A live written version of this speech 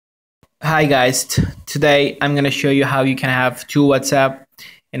Hi guys, today I'm gonna show you how you can have two WhatsApp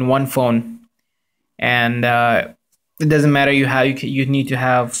in one phone, and it doesn't matter you need to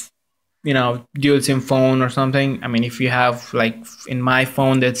have dual SIM phone or something. I mean, if you have like in my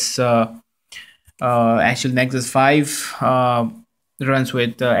phone that's actually Nexus 5, it runs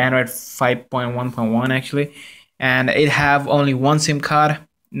with Android 5.1.1 actually, and it have only one SIM card,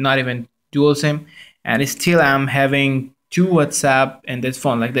 not even dual SIM, and still I'm having two WhatsApp in this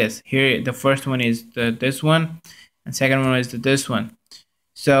phone like this. Here, the first one is this one, and second one is this one.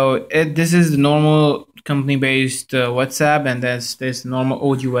 So this is the normal company-based WhatsApp, and there's this normal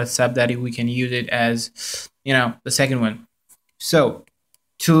OG WhatsApp that we can use it as the second one. So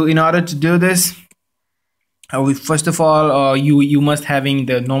to in order to do this, we first of all you must having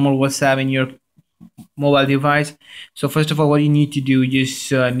the normal WhatsApp in your mobile device. So first of all, what you need to do, you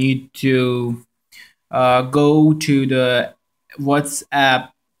just need to go to the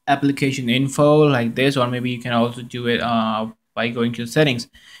WhatsApp application info like this, or maybe you can also do it by going to the settings.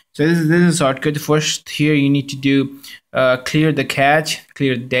 So this is a shortcut. First, here you need to do clear the cache,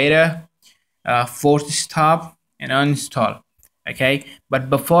 clear the data, force stop, and uninstall. Okay, but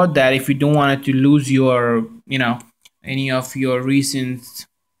before that, if you don't want it to lose your any of your recent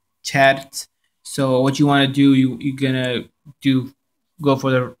chats, so what you want to do, you're gonna do go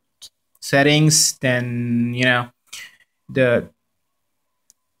for the settings, then the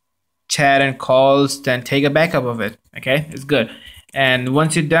chat and calls, then take a backup of it. Okay, it's good. And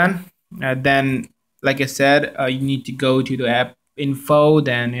once you're done, then like I said, you need to go to the app info,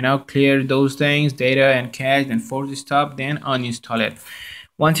 then clear those things, data and cache, then force stop, then uninstall it.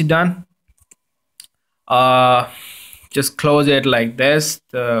 Once you're done, uh just close it like this,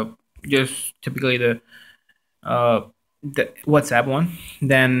 the just typically uh the WhatsApp one.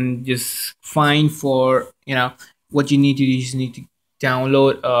 Then just find for what you need to do. You just need to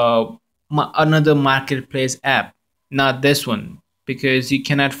download another marketplace app, not this one, because you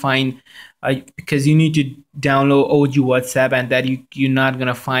cannot find because you need to download OG WhatsApp, and that you're not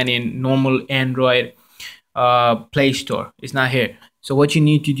gonna find in normal Android Play Store. It's not here. So what you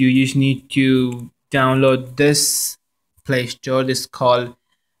need to do, you just need to download this Play Store. This is called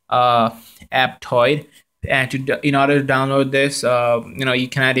At&t. And in order to download this, you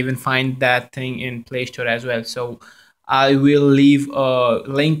cannot even find that thing in Play Store as well. So I will leave a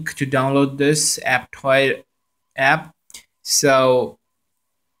link to download this At&t app. So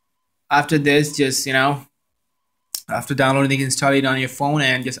after this, just after downloading, install it on your phone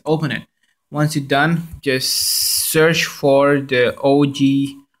and just open it. Once you're done, just search for the OG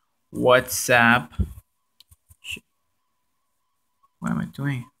WhatsApp. What am I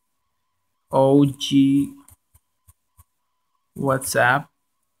doing? OG WhatsApp.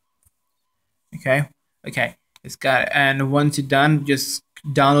 Okay, it's got it. And once you're done, just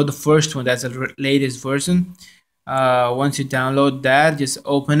download the first one. That's the latest version. Once you download that, just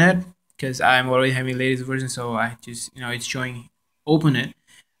open it, because I'm already having latest version, so I just it's showing open it.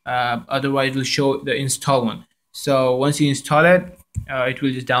 Otherwise it will show the install one. So once you install it, it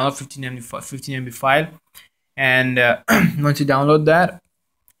will just download 15 MB file. And once you download that,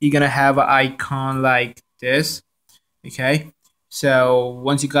 you're gonna have an icon like this. Okay, so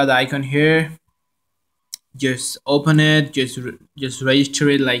once you got the icon here, just open it, just register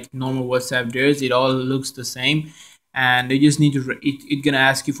it like normal WhatsApp does. It all looks the same, and you just need to it's gonna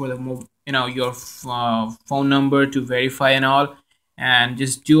ask you for the your phone number to verify and all, and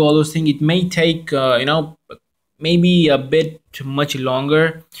just do all those things. It may take maybe a bit much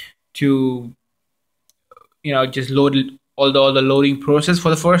longer to just load all the loading process for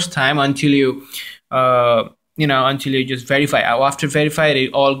the first time, until you until you just verify. After verify it,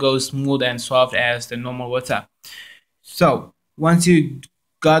 it all goes smooth and soft as the normal WhatsApp. So once you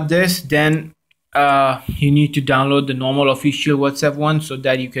got this, then you need to download the normal official WhatsApp one, so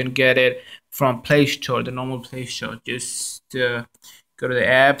that you can get it from Play Store, the normal Play Store. Just go to the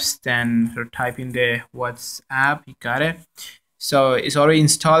apps, then type in the WhatsApp. You got it. So it's already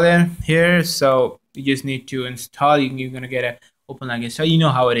installed here, so you just need to install. You're gonna get a open like this, so you know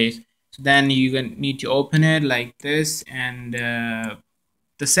how it is. So then you're gonna need to open it like this, and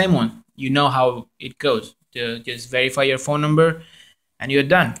the same one, you know how it goes. Just verify your phone number and you're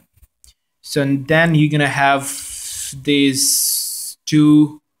done. So then you're gonna have these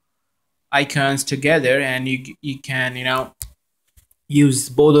two icons together, and you can use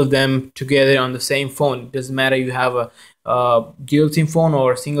both of them together on the same phone. It doesn't matter you have a dual SIM phone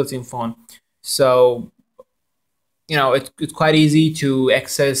or a single SIM phone. So it's quite easy to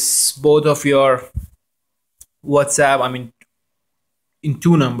access both of your WhatsApp, I mean, in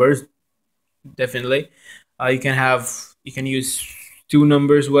two numbers. Definitely, you can use two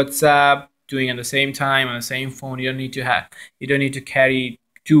numbers WhatsApp doing at the same time on the same phone. You don't need to carry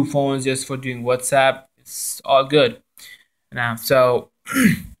two phones just for doing WhatsApp. It's all good now. So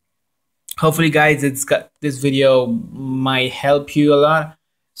hopefully guys, it's got this video might help you a lot.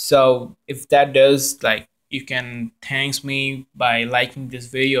 So if that does, like, you can thanks me by liking this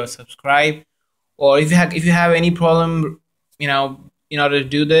video or subscribe. Or if you have any problem, in order to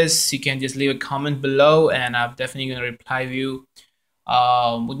do this, you can just leave a comment below, and I'm definitely gonna reply to you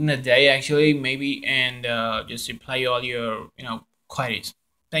within a day actually, maybe, and just reply all your queries.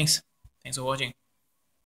 Thanks for watching.